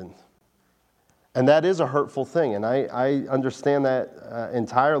abandoned. And that is a hurtful thing, and I understand that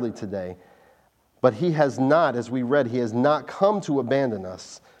entirely today. But he has not, as we read, he has not come to abandon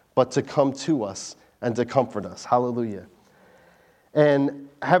us, but to come to us and to comfort us. Hallelujah. And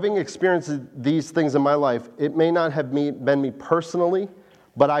having experienced these things in my life, it may not have been me personally,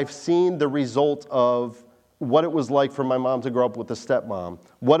 but I've seen the result of what it was like for my mom to grow up with a stepmom,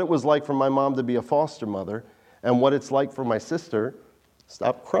 what it was like for my mom to be a foster mother, and what it's like for my sister.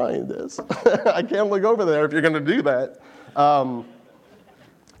 Stop crying, Des. I can't look over there if you're going to do that.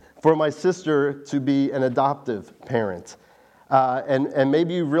 For my sister to be an adoptive parent. And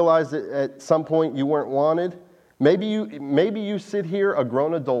maybe you realized that at some point you weren't wanted. Maybe you sit here, a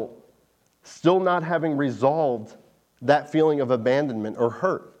grown adult, still not having resolved that feeling of abandonment or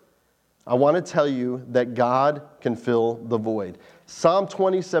hurt. I want to tell you that God can fill the void. Psalm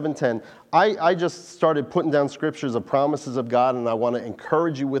 27:10. I just started putting down scriptures of promises of God, and I want to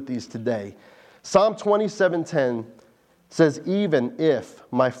encourage you with these today. Psalm 27:10 says, even if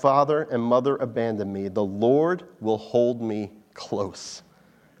my father and mother abandon me, the Lord will hold me close.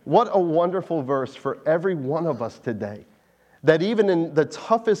 What a wonderful verse for every one of us today. That even in the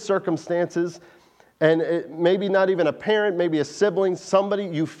toughest circumstances, and maybe not even a parent, maybe a sibling, somebody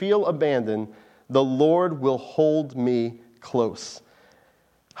you feel abandoned, the Lord will hold me close.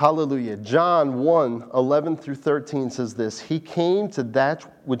 Hallelujah. John 1:11-13 says this, he came to that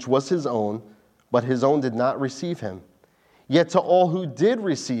which was his own, but his own did not receive him. Yet to all who did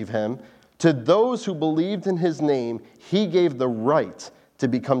receive him, to those who believed in his name, he gave the right to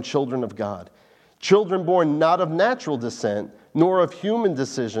become children of God. Children born not of natural descent, nor of human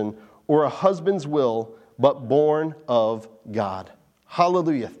decision, or a husband's will, but born of God.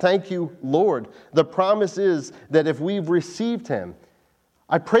 Hallelujah. Thank you, Lord. The promise is that if we've received him,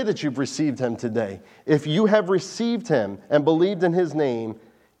 I pray that you've received him today. If you have received him and believed in his name,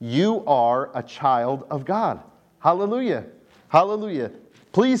 you are a child of God. Hallelujah. Hallelujah.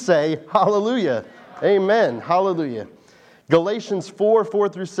 Please say hallelujah. Amen. Hallelujah. Galatians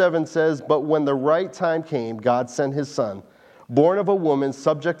 4:4-7 says, but when the right time came, God sent his son, born of a woman,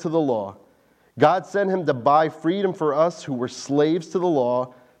 subject to the law. God sent him to buy freedom for us who were slaves to the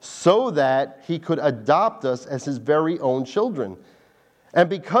law, so that he could adopt us as his very own children. And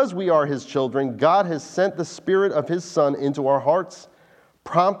because we are his children, God has sent the Spirit of his Son into our hearts,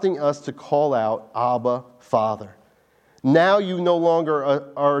 prompting us to call out, Abba, Father. Now you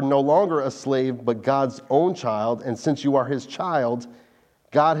are no longer a slave, but God's own child. And since you are his child,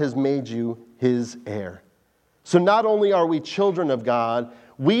 God has made you his heir. So not only are we children of God,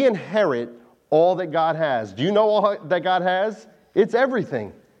 we inherit all that God has. Do you know all that God has? It's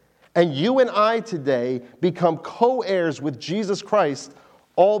everything. And you and I today become co-heirs with Jesus Christ,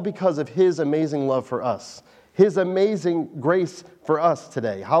 all because of his amazing love for us, his amazing grace for us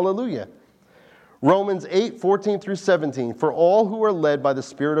today. Hallelujah. Romans 8:14-17, for all who are led by the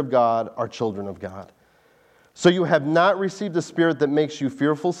Spirit of God are children of God. So you have not received a spirit that makes you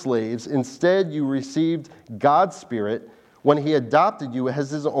fearful slaves. Instead, you received God's Spirit when he adopted you as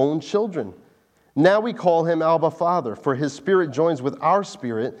his own children. Now we call him Abba Father, for his Spirit joins with our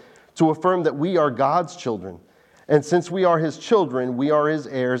spirit to affirm that we are God's children. And since we are his children, we are his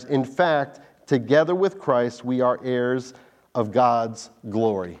heirs. In fact, together with Christ, we are heirs of God's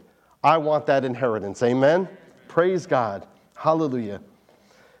glory. I want that inheritance. Amen? Praise God. Hallelujah.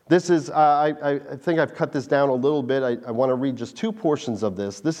 This is, I think I've cut this down a little bit. I want to read just two portions of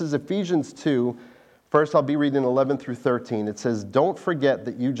this. This is Ephesians 2. First, I'll be reading 11-13. It says, don't forget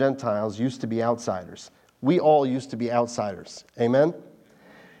that you Gentiles used to be outsiders. We all used to be outsiders. Amen?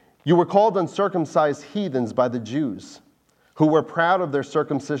 You were called uncircumcised heathens by the Jews, who were proud of their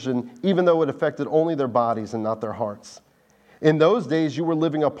circumcision, even though it affected only their bodies and not their hearts. In those days, you were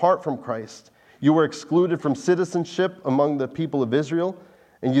living apart from Christ. You were excluded from citizenship among the people of Israel,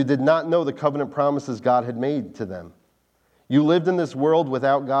 and you did not know the covenant promises God had made to them. You lived in this world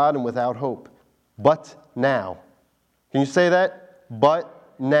without God and without hope. But now, can you say that?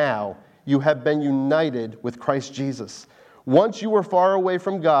 But now, you have been united with Christ Jesus. Once you were far away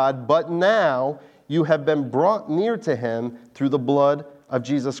from God, but now you have been brought near to him through the blood of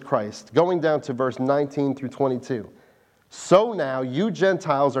Jesus Christ. Going down to verse 19 through 22. So now you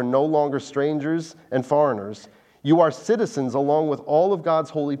Gentiles are no longer strangers and foreigners. You are citizens along with all of God's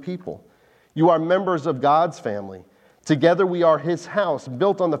holy people. You are members of God's family. Together we are his house,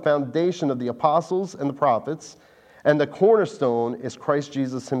 built on the foundation of the apostles and the prophets, and the cornerstone is Christ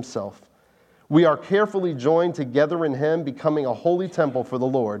Jesus himself. We are carefully joined together in him, becoming a holy temple for the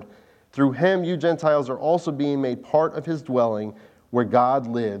Lord. Through him, you Gentiles are also being made part of his dwelling, where God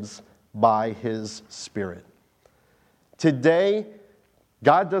lives by his Spirit. Today,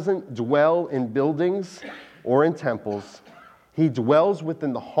 God doesn't dwell in buildings or in temples. He dwells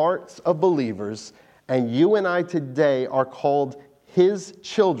within the hearts of believers, and you and I today are called his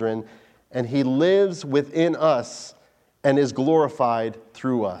children, and he lives within us and is glorified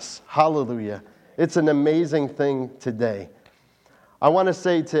through us. Hallelujah. It's an amazing thing today. I want to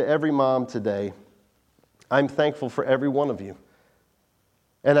say to every mom today, I'm thankful for every one of you.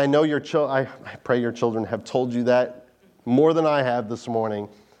 And I know I pray your children have told you that more than I have this morning.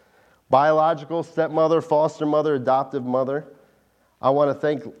 Biological, stepmother, foster mother, adoptive mother. I want to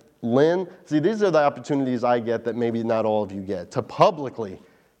thank Lynn. See, these are the opportunities I get that maybe not all of you get. To publicly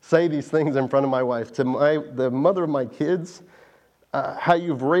say these things in front of my wife. To the mother of my kids. How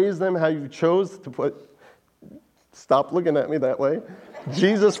you've raised them, how you chose to put, stop looking at me that way,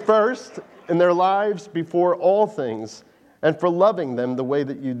 Jesus first in their lives before all things, and for loving them the way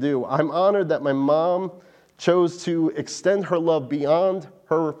that you do. I'm honored that my mom chose to extend her love beyond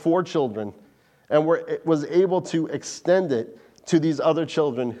her 4 children and was able to extend it to these other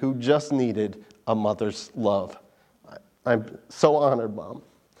children who just needed a mother's love. I'm so honored, Mom.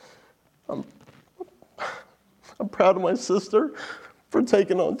 I'm proud of my sister for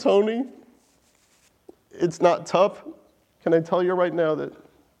taking on Tony. It's not tough. Can I tell you right now that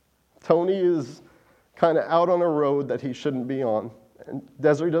Tony is kind of out on a road that he shouldn't be on. And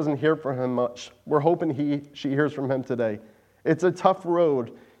Desiree doesn't hear from him much. We're hoping she hears from him today. It's a tough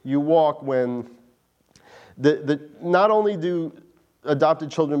road you walk when not only do adopted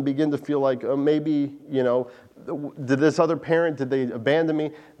children begin to feel like maybe, did this other parent, did they abandon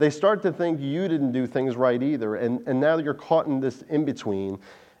me? They start to think you didn't do things right either. And now you're caught in this in-between.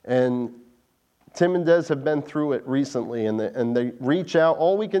 And Tim and Des have been through it recently, and they reach out.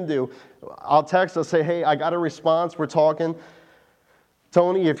 All we can do, I'll text, I'll say, hey, I got a response, we're talking.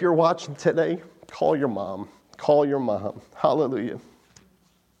 Tony, if you're watching today, call your mom. Call your mom. Hallelujah.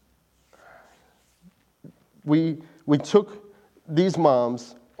 We took these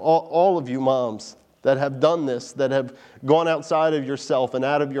moms, all of you moms that have done this, that have gone outside of yourself and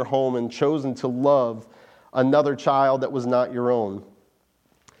out of your home and chosen to love another child that was not your own.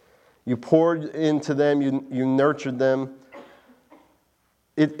 You poured into them, you nurtured them.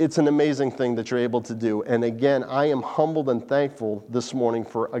 It's an amazing thing that you're able to do. And again, I am humbled and thankful this morning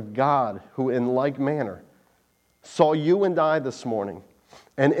for a God who in like manner saw you and I this morning.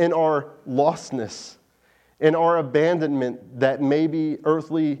 And in our lostness, in our abandonment that maybe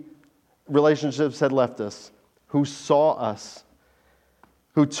earthly relationships had left us, who saw us,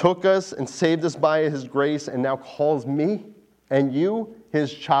 who took us and saved us by his grace and now calls me and you,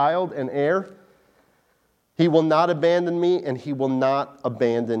 his child and heir. He will not abandon me, and he will not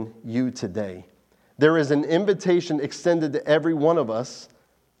abandon you today. There is an invitation extended to every one of us,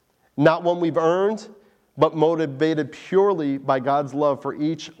 not one we've earned, but motivated purely by God's love for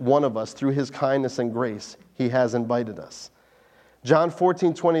each one of us through his kindness and grace. He has invited us. John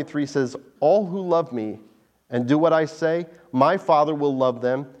 14:23 says, all who love me and do what I say, my Father will love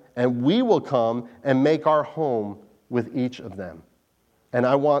them, and we will come and make our home with each of them. And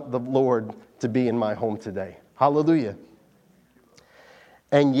I want the Lord to be in my home today. Hallelujah.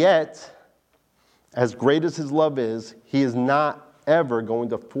 And yet, as great as his love is, he is not ever going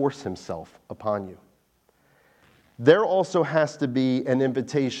to force himself upon you. There also has to be an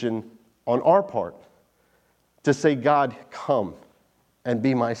invitation on our part to say, God, come and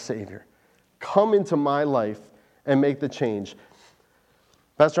be my Savior. Come into my life and make the change.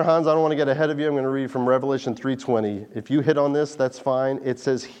 Pastor Hans, I don't want to get ahead of you. I'm going to read from Revelation 3:20. If you hit on this, that's fine. It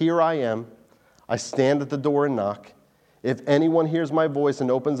says, here I am. I stand at the door and knock. If anyone hears my voice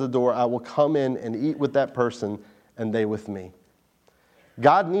and opens the door, I will come in and eat with that person and they with me.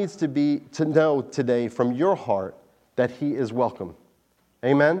 God needs to know today from your heart that he is welcome.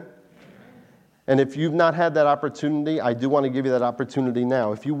 Amen? And if you've not had that opportunity, I do want to give you that opportunity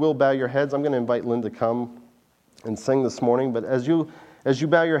now. If you will bow your heads, I'm going to invite Lynn to come and sing this morning. But as you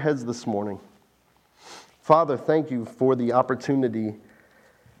bow your heads this morning, Father, thank you for the opportunity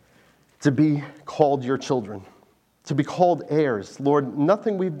to be called your children, to be called heirs. Lord,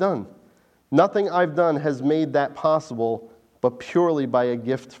 nothing we've done, nothing I've done has made that possible, but purely by a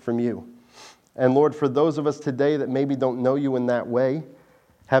gift from you. And Lord, for those of us today that maybe don't know you in that way,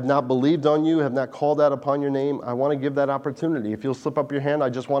 have not believed on you, have not called out upon your name, I want to give that opportunity. If you'll slip up your hand, I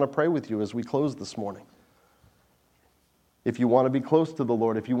just want to pray with you as we close this morning. If you want to be close to the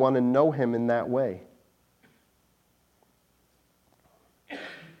Lord, if you want to know him in that way.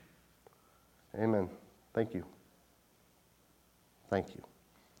 Amen. Thank you. Thank you.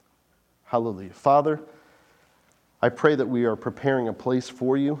 Hallelujah. Father, I pray that we are preparing a place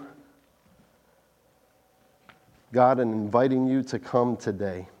for you, God, and inviting you to come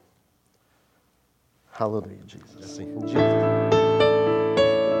today. Hallelujah, Jesus. In Jesus'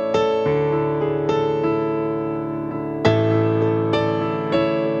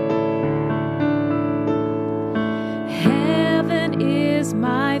 Heaven is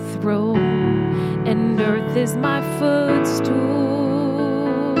my throne, and earth is my footstool.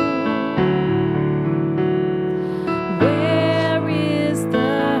 Where is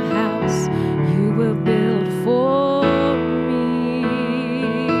the house you will build for me?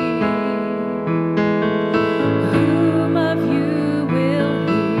 Whom of you will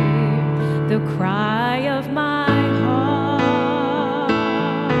hear the cry of my heart?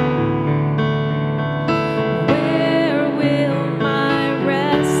 Where will my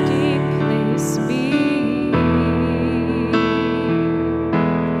resting place be?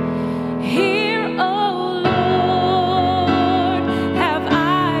 Here, O Lord, have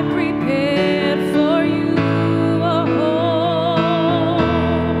I prepared for you a home.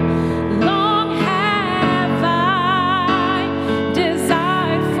 Long have I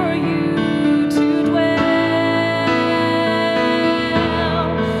desired for you to dwell.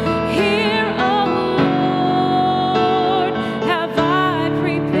 Here, O Lord, have I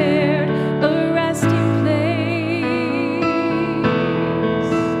prepared a resting place.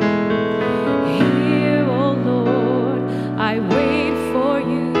 Here, O Lord, I wait for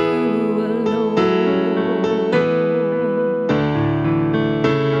you alone.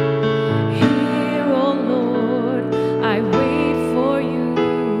 Here, O Lord, I wait for you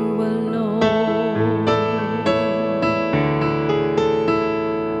alone.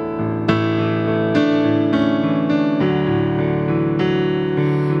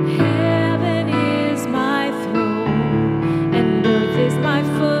 Heaven is my throne, and earth is my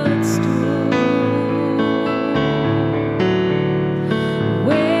footstool.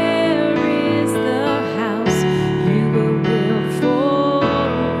 Where is the house you will build for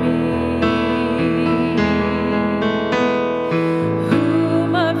me?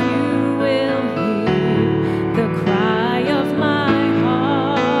 Whom of you will hear the cry of my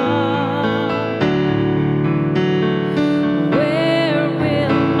heart? Where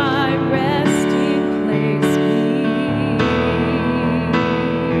will my resting place be?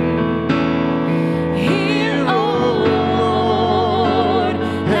 Here, O Lord,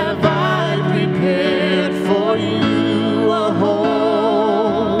 have I prepared for you a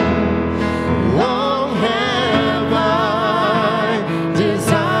home. Long have I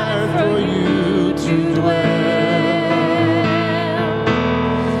desired for you to dwell.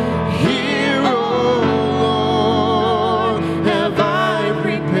 Here, O Lord, have I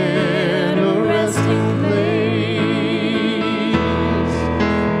prepared a resting place.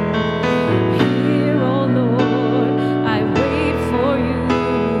 Here, O Lord, I wait for you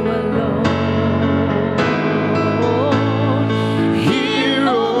alone. Here, O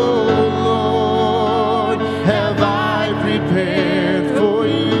Lord, have I prepared for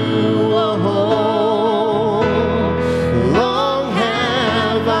you a home. Long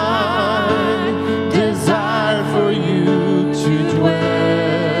have I desired for you to dwell.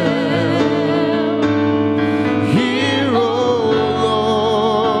 Here, O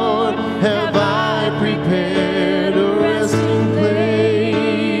Lord, have I prepared a resting place.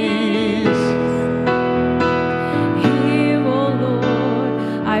 Here, O Lord,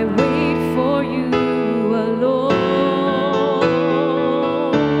 I wait for you alone.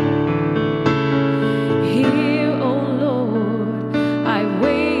 Here, O Lord, I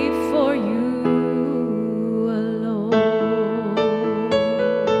wait for you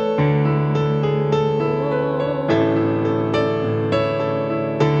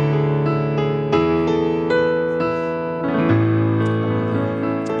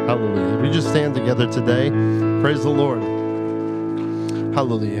Hallelujah. We just stand together today. Praise the Lord.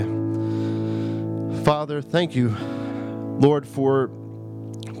 Hallelujah. Father, thank you, Lord, for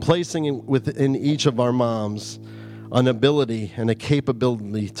placing within each of our moms an ability and a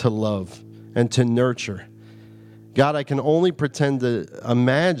capability to love and to nurture. God, I can only pretend to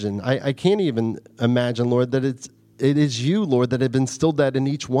imagine. I can't even imagine, Lord, that it is you, Lord, that have instilled that in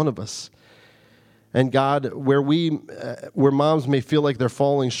each one of us. And God, where moms may feel like they're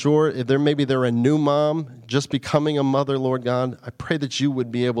falling short, if maybe they're a new mom, just becoming a mother, Lord God, I pray that you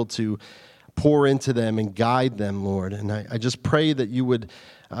would be able to pour into them and guide them, Lord. And I just pray that you would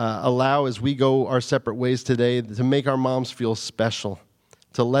allow, as we go our separate ways today, to make our moms feel special,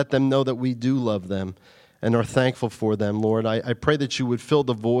 to let them know that we do love them and are thankful for them, Lord. I pray that you would fill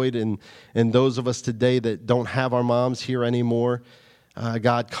the void in those of us today that don't have our moms here anymore.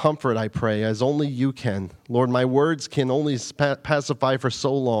 God, comfort, I pray, as only you can. Lord, my words can only pacify for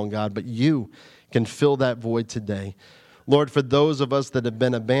so long, God, but you can fill that void today. Lord, for those of us that have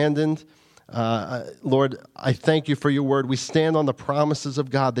been abandoned, Lord, I thank you for your word. We stand on the promises of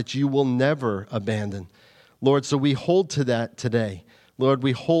God that you will never abandon. Lord, so we hold to that today. Lord,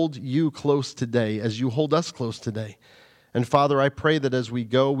 we hold you close today as you hold us close today. And Father, I pray that as we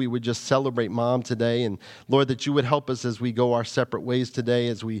go, we would just celebrate Mom today. And Lord, that you would help us as we go our separate ways today,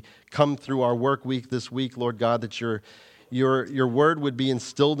 as we come through our work week this week, Lord God, that your word would be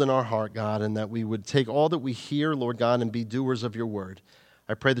instilled in our heart, God, and that we would take all that we hear, Lord God, and be doers of your word.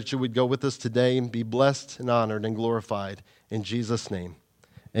 I pray that you would go with us today and be blessed and honored and glorified. In Jesus' name,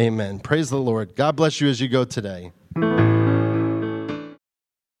 amen. Praise the Lord. God bless you as you go today.